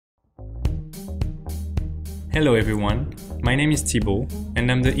Hello everyone, my name is Thibault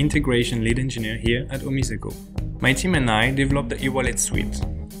and I'm the integration lead engineer here at OmiseGo. My team and I developed the eWallet suite,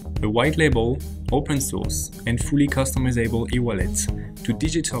 a white label, open source and fully customizable eWallet to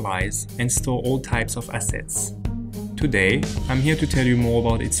digitalize and store all types of assets. Today, I'm here to tell you more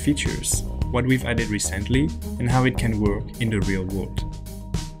about its features, what we've added recently and how it can work in the real world.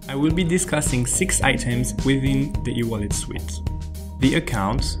 I will be discussing 6 items within the eWallet suite: the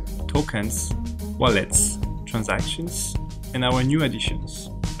accounts, tokens, wallets, transactions, and our new additions,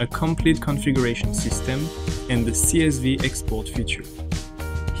 a complete configuration system and the CSV export feature.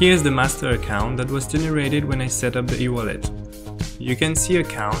 Here's the master account that was generated when I set up the eWallet. You can see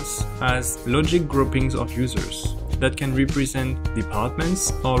accounts as logic groupings of users that can represent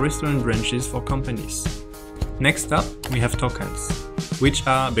departments or restaurant branches for companies. Next up, we have tokens, which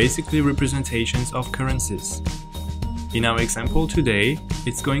are basically representations of currencies. In our example today,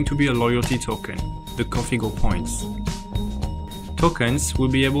 it's going to be a loyalty token, the CoffeeGo points. Tokens will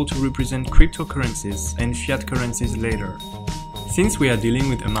be able to represent cryptocurrencies and fiat currencies later. Since we are dealing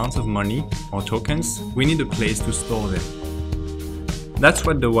with amounts of money, or tokens, we need a place to store them. That's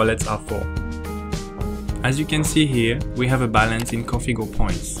what the wallets are for. As you can see here, we have a balance in CoffeeGo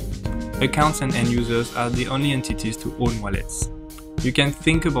points. Accounts and end users are the only entities to own wallets. You can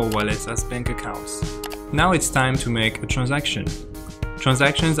think about wallets as bank accounts. Now it's time to make a transaction.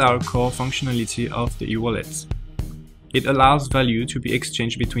 Transactions are a core functionality of the eWallet. It allows value to be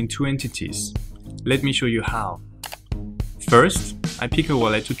exchanged between two entities. Let me show you how. First, I pick a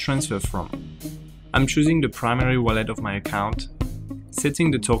wallet to transfer from. I'm choosing the primary wallet of my account, setting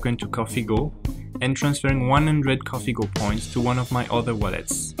the token to CoffeeGo, and transferring 100 CoffeeGo points to one of my other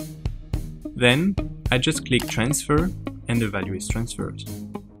wallets. Then, I just click transfer and the value is transferred.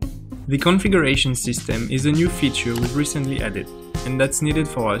 The configuration system is a new feature we've recently added, and that's needed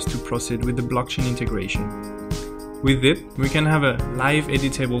for us to proceed with the blockchain integration. With it, we can have a live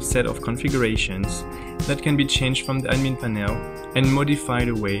editable set of configurations that can be changed from the admin panel and modify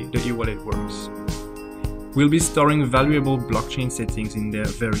the way the eWallet works. We'll be storing valuable blockchain settings in there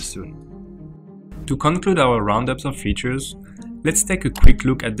very soon. To conclude our roundups of features, let's take a quick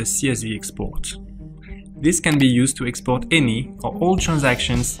look at the CSV export. This can be used to export any or all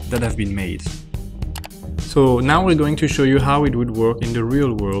transactions that have been made. So now we're going to show you how it would work in the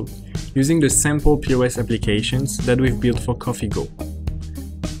real world using the sample POS applications that we've built for CoffeeGo.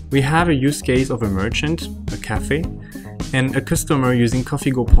 We have a use case of a merchant, a cafe, and a customer using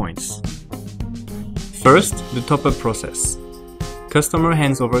CoffeeGo points. First, the top-up process. Customer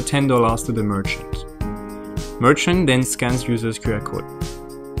hands over $10 to the merchant. Merchant then scans user's QR code.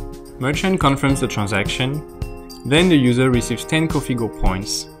 Merchant confirms the transaction, then the user receives 10 CoffeeGo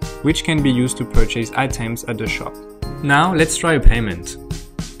points, which can be used to purchase items at the shop. Now let's try a payment.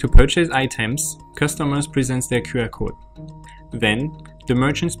 To purchase items, customers present their QR code. Then, the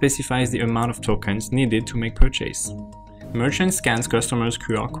merchant specifies the amount of tokens needed to make purchase. Merchant scans customer's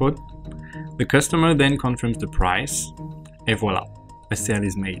QR code. The customer then confirms the price, et voila, a sale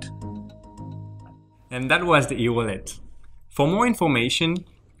is made. And that was the eWallet. For more information,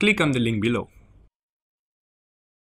 click on the link below.